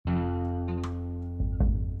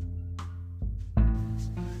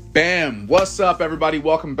Bam! What's up, everybody?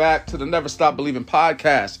 Welcome back to the Never Stop Believing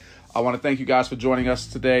podcast. I want to thank you guys for joining us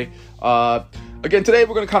today. Again, today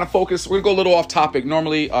we're going to kind of focus. We're going to go a little off topic.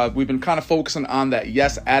 Normally, we've been kind of focusing on that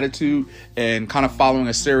yes attitude and kind of following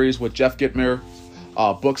a series with Jeff Gitmer,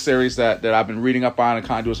 book series that I've been reading up on and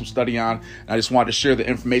kind of doing some study on. And I just wanted to share the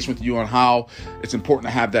information with you on how it's important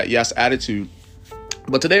to have that yes attitude.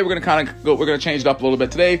 But today we're going to change it up a little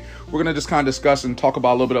bit. Today, we're going to just kind of discuss and talk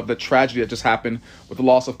about a little bit of the tragedy that just happened with the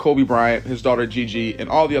loss of Kobe Bryant, his daughter Gigi, and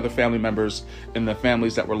all the other family members and the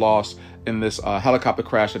families that were lost in this helicopter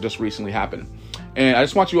crash that just recently happened. And I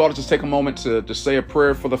just want you all to just take a moment to just say a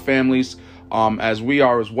prayer for the families, as we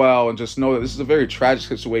are as well, and just know that this is a very tragic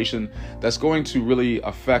situation that's going to really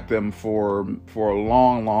affect them for a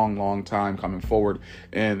long time coming forward.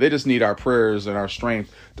 And they just need our prayers and our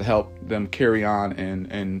strength to help them carry on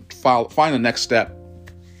and find the next step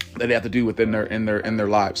that they have to do within their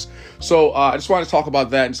lives. So I just wanted to talk about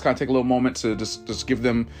that and just kind of take a little moment to just give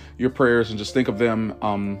them your prayers and just think of them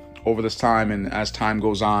over this time and as time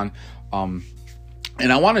goes on.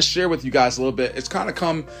 And I want to share with you guys a little bit. It's kind of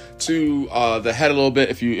come to the head a little bit.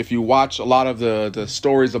 If you watch a lot of the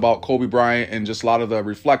stories about Kobe Bryant and just a lot of the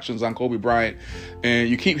reflections on Kobe Bryant, and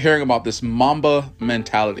you keep hearing about this Mamba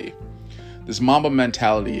mentality.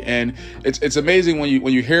 And it's amazing when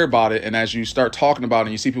you hear about it, and as you start talking about it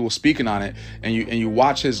and you see people speaking on it, and you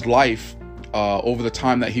watch his life over the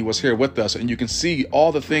time that he was here with us, and you can see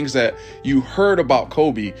all the things that you heard about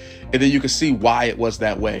Kobe, and then you can see why it was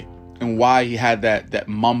that way. And why he had that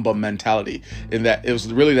Mamba mentality, and that it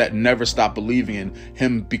was really that never stop believing in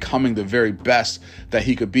him becoming the very best that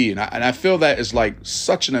he could be. And I feel that is like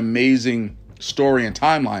such an amazing story and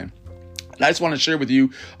timeline. And I just want to share with you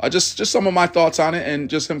just some of my thoughts on it and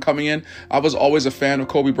just him coming in. I was always a fan of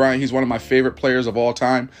Kobe Bryant. He's one of my favorite players of all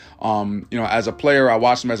time. As a player, I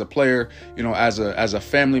watched him as a player. As a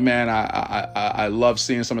family man, I love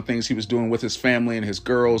seeing some of the things he was doing with his family and his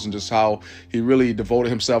girls, and just how he really devoted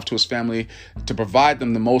himself to his family to provide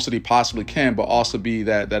them the most that he possibly can, but also be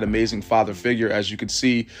that amazing father figure. As you could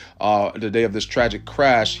see, the day of this tragic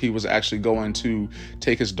crash, he was actually going to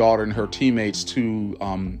take his daughter and her teammates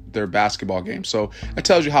to their basketball game. So it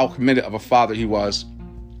tells you how committed of a father he was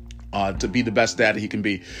to be the best dad that he can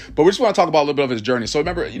be. But we just want to talk about a little bit of his journey. So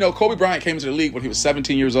remember, Kobe Bryant came into the league when he was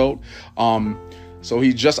 17 years old. So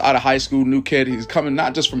he's just out of high school, new kid. He's coming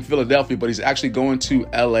not just from Philadelphia, but he's actually going to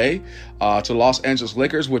LA, to Los Angeles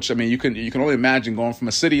Lakers, which, I mean, you can only imagine going from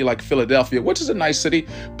a city like Philadelphia, which is a nice city,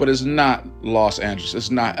 but it's not Los Angeles.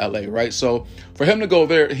 It's not LA, right? So for him to go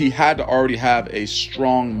there, he had to already have a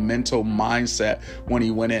strong mental mindset when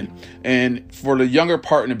he went in. And for the younger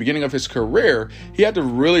part in the beginning of his career, he had to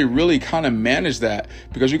really kind of manage that,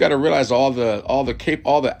 because you got to realize all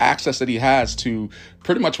the access that he has to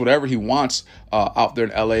pretty much whatever he wants out there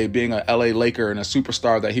in LA, being a LA Laker and a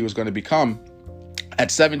superstar that he was going to become at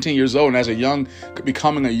 17 years old, and as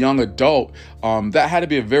becoming a young adult, that had to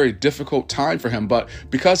be a very difficult time for him. But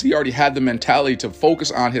because he already had the mentality to focus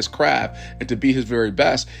on his craft and to be his very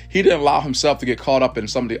best, he didn't allow himself to get caught up in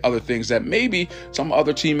some of the other things that maybe some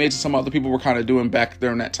other teammates and some other people were kind of doing back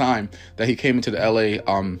during that time that he came into the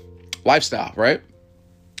LA lifestyle, right?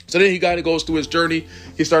 So then he goes through his journey.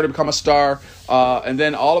 He started to become a star. And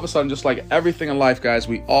then all of a sudden, just like everything in life, guys,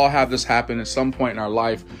 we all have this happen at some point in our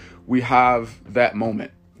life. We have that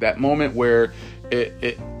moment where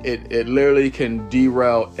it literally can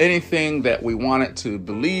derail anything that we wanted to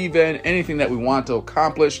believe in, anything that we want to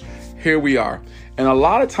accomplish. Here we are. And a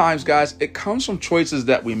lot of times, guys, it comes from choices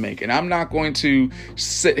that we make. And I'm not going to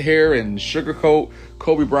sit here and sugarcoat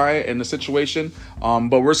Kobe Bryant and the situation,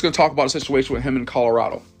 but we're just going to talk about a situation with him in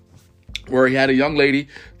Colorado, where he had a young lady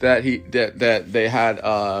that they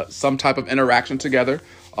had some type of interaction together.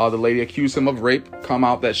 The lady accused him of rape. Come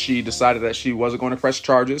out that she decided that she wasn't going to press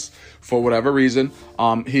charges for whatever reason.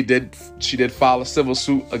 She did file a civil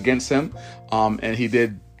suit against him, and he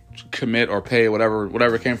did commit or pay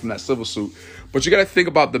whatever came from that civil suit. But you got to think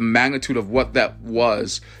about the magnitude of what that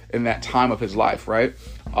was in that time of his life, right?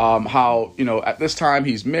 How, at this time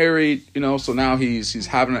he's married, so now he's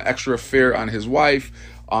having an extra affair on his wife.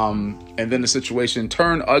 And then the situation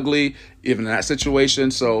turned ugly, even in that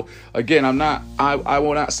situation. So again, I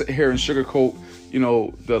will not sit here and sugarcoat,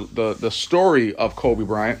 the story of Kobe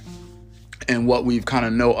Bryant and what we've kind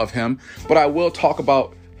of know of him, but I will talk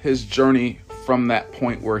about his journey from that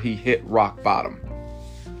point where he hit rock bottom.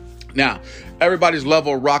 Now, everybody's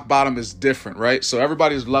level of rock bottom is different, right? So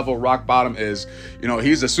everybody's level of rock bottom is,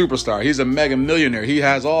 he's a superstar. He's a mega millionaire. He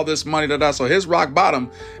has all this money. So his rock bottom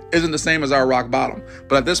isn't the same as our rock bottom.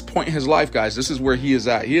 But at this point in his life, guys, this is where he is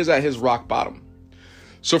at. He is at his rock bottom.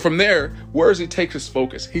 So from there, where does he take his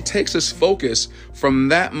focus? He takes his focus from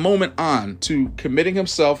that moment on to committing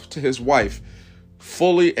himself to his wife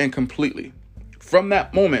fully and completely. From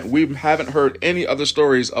that moment, we haven't heard any other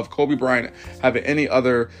stories of Kobe Bryant having any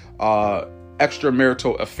other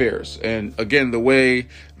extramarital affairs. And again, the way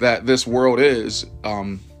that this world is,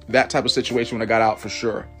 that type of situation would have got out for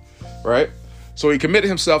sure, right? So he committed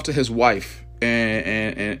himself to his wife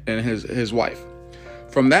and his wife.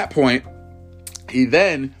 From that point, he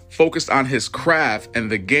then focused on his craft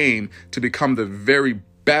and the game to become the very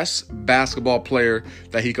best basketball player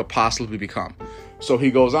that he could possibly become. So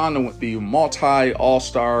he goes on to the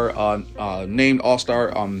multi-all-star, named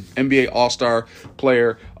all-star, NBA all-star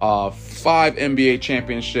player, 5 NBA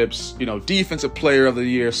championships, defensive player of the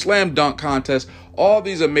year, slam dunk contest, all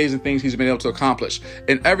these amazing things he's been able to accomplish.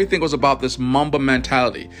 And everything was about this Mamba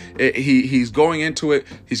mentality. He's going into it.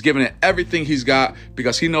 He's giving it everything he's got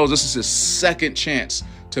because he knows this is his second chance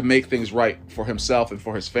to make things right for himself and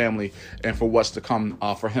for his family and for what's to come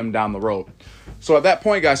for him down the road. So at that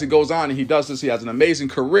point, guys, he goes on and he does this. He has an amazing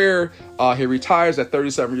career. He retires at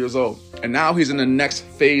 37 years old. And now he's in the next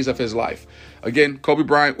phase of his life. Again, Kobe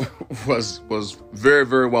Bryant was very,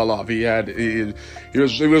 very well off. He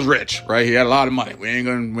was rich, right? He had a lot of money. We ain't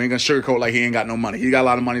gonna sugarcoat like he ain't got no money. He got a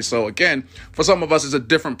lot of money. So again, for some of us, it's a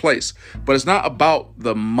different place. But it's not about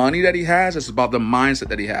the money that he has. It's about the mindset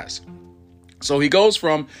that he has. So he goes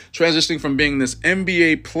from transitioning from being this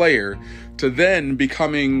NBA player to then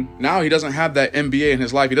becoming, now he doesn't have that NBA in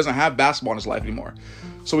his life. He doesn't have basketball in his life anymore.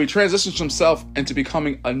 So he transitions himself into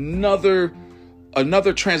becoming another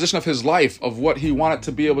transition of his life, of what he wanted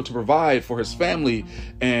to be able to provide for his family,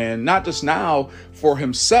 and not just now for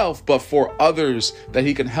himself, but for others that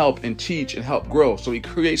he can help and teach and help grow. So he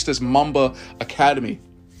creates this Mamba Academy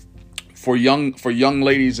for young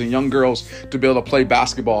ladies and young girls to be able to play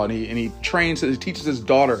basketball, and he teaches his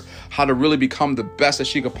daughter how to really become the best that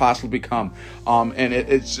she could possibly become. And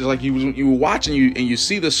it's like you watch and you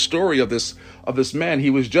see the story of this man.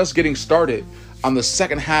 He was just getting started on the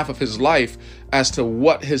second half of his life as to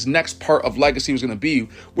what his next part of legacy was going to be,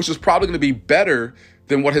 which was probably going to be better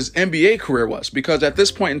than what his NBA career was, because at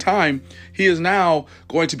this point in time, he is now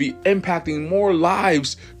going to be impacting more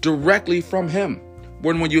lives directly from him.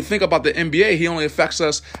 When you think about the NBA, he only affects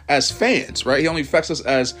us as fans, right? He only affects us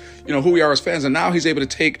as, who we are as fans. And now he's able to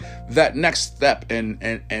take that next step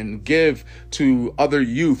and give to other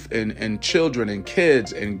youth and children and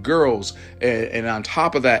kids and girls. And on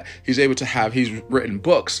top of that, he's written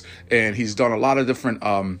books, and he's done a lot of different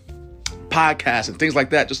podcasts and things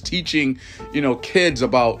like that, just teaching, kids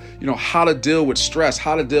about, how to deal with stress,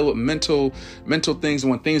 how to deal with mental things. And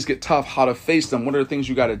when things get tough, how to face them. What are the things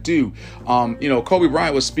you got to do? Kobe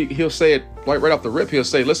Bryant would speak. He'll say it right off the rip. He'll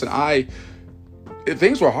say, listen,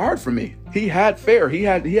 things were hard for me. He had fear. He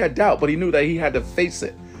had doubt, but he knew that he had to face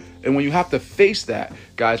it. And when you have to face that,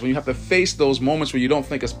 guys, when you have to face those moments where you don't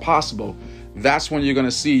think it's possible, that's when you're going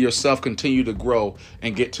to see yourself continue to grow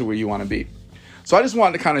and get to where you want to be. So I just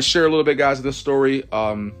wanted to kind of share a little bit, guys, of this story,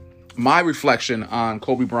 my reflection on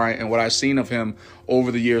Kobe Bryant and what I've seen of him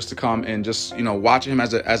over the years to come, and just, watching him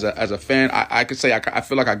as a fan. I could say I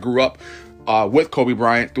feel like I grew up with Kobe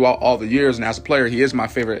Bryant throughout all the years, and as a player, he is my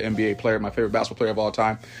favorite NBA player, my favorite basketball player of all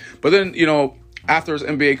time. But then, after his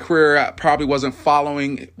NBA career, I probably wasn't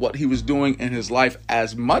following what he was doing in his life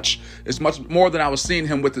as much more than I was seeing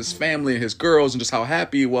him with his family and his girls, and just how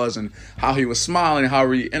happy he was and how he was smiling and how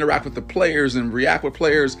he interact with the players and react with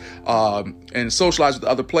players and socialize with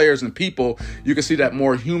other players and people. You can see that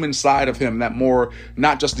more human side of him, that more,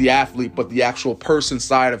 not just the athlete, but the actual person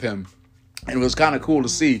side of him. And it was kind of cool to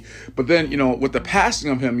see. But then, with the passing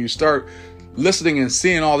of him, you start listening and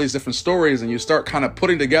seeing all these different stories, and you start kind of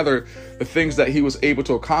putting together the things that he was able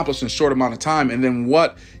to accomplish in a short amount of time, and then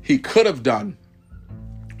what he could have done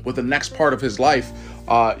with the next part of his life.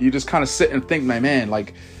 You just kind of sit and think, man,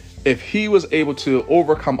 like, if he was able to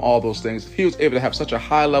overcome all those things, if he was able to have such a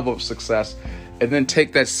high level of success, and then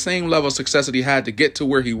take that same level of success that he had to get to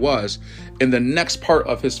where he was in the next part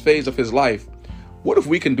of his phase of his life, what if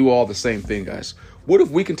we can do all the same thing, guys? What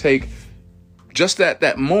if we can take just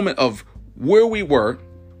that moment of where we were,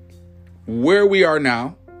 where we are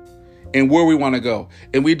now, and where we want to go,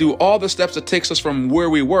 and we do all the steps that takes us from where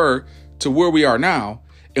we were to where we are now,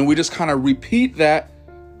 and we just kind of repeat that,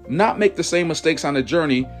 not make the same mistakes on the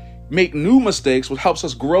journey, make new mistakes, which helps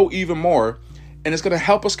us grow even more, and it's going to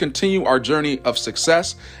help us continue our journey of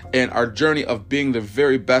success and our journey of being the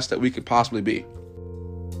very best that we could possibly be.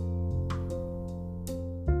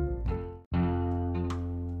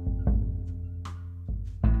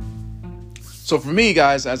 So for me,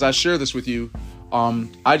 guys, as I share this with you,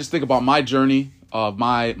 I just think about my journey of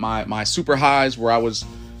my super highs where I was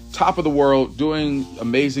top of the world doing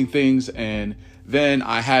amazing things. And then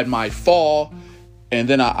I had my fall. And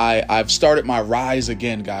then I've started my rise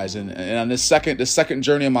again, guys. And on this second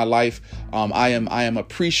journey of my life, I am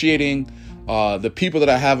appreciating the people that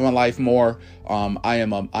I have in my life more. I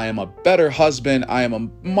am a better husband. I am a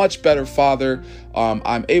much better father.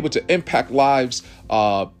 I'm able to impact lives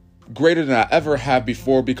greater than I ever have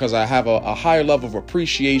before because I have a higher level of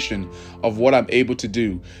appreciation of what I'm able to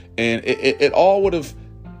do. And it all would have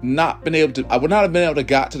not been able to, I would not have been able to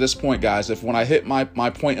got to this point, guys, if when I hit my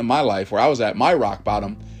point in my life where I was at my rock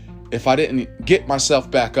bottom, if I didn't get myself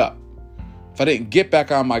back up, if I didn't get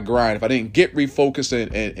back on my grind, if I didn't get refocused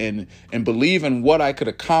and believe in what I could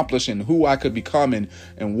accomplish and who I could become and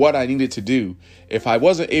what I needed to do, if I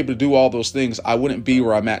wasn't able to do all those things, I wouldn't be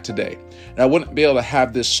where I'm at today. And I wouldn't be able to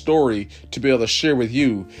have this story to be able to share with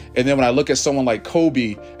you. And then when I look at someone like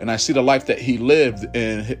Kobe and I see the life that he lived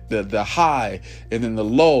and the high and then the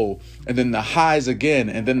low and then the highs again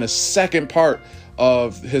and then the second part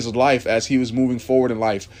of his life as he was moving forward in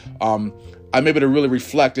life, I'm able to really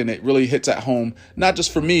reflect, and it really hits at home, not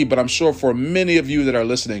just for me, but I'm sure for many of you that are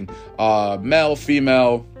listening, male,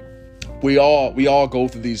 female, we all go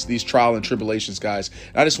through these trial and tribulations, guys.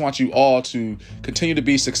 And I just want you all to continue to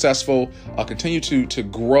be successful, continue to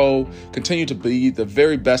grow, continue to be the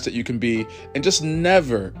very best that you can be, and just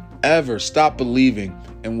never, ever stop believing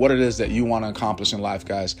in what it is that you want to accomplish in life,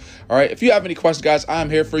 guys. All right. If you have any questions, guys, I'm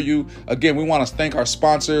here for you. Again, we want to thank our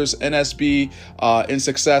sponsors, NSB,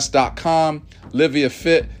 insuccess.com,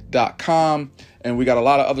 liviafit.com. And we got a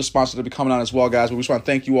lot of other sponsors that will be coming on as well, guys. But we just want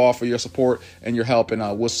to thank you all for your support and your help.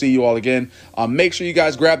 And we'll see you all again. Make sure you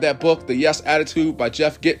guys grab that book, The Yes Attitude by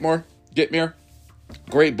Jeff Gitmer.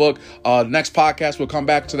 Great book. Next podcast, we'll come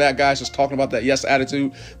back to that, guys, just talking about that yes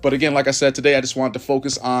attitude. But again, like I said, today I just wanted to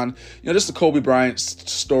focus on, just the Kobe Bryant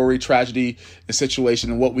story, tragedy, and situation,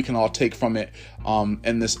 and what we can all take from it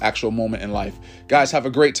in this actual moment in life. Guys, have a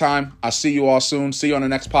great time. I'll see you all soon. See you on the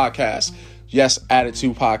next podcast. Yes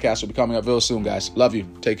Attitude podcast will be coming up real soon, guys. Love you.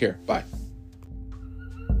 Take care. Bye.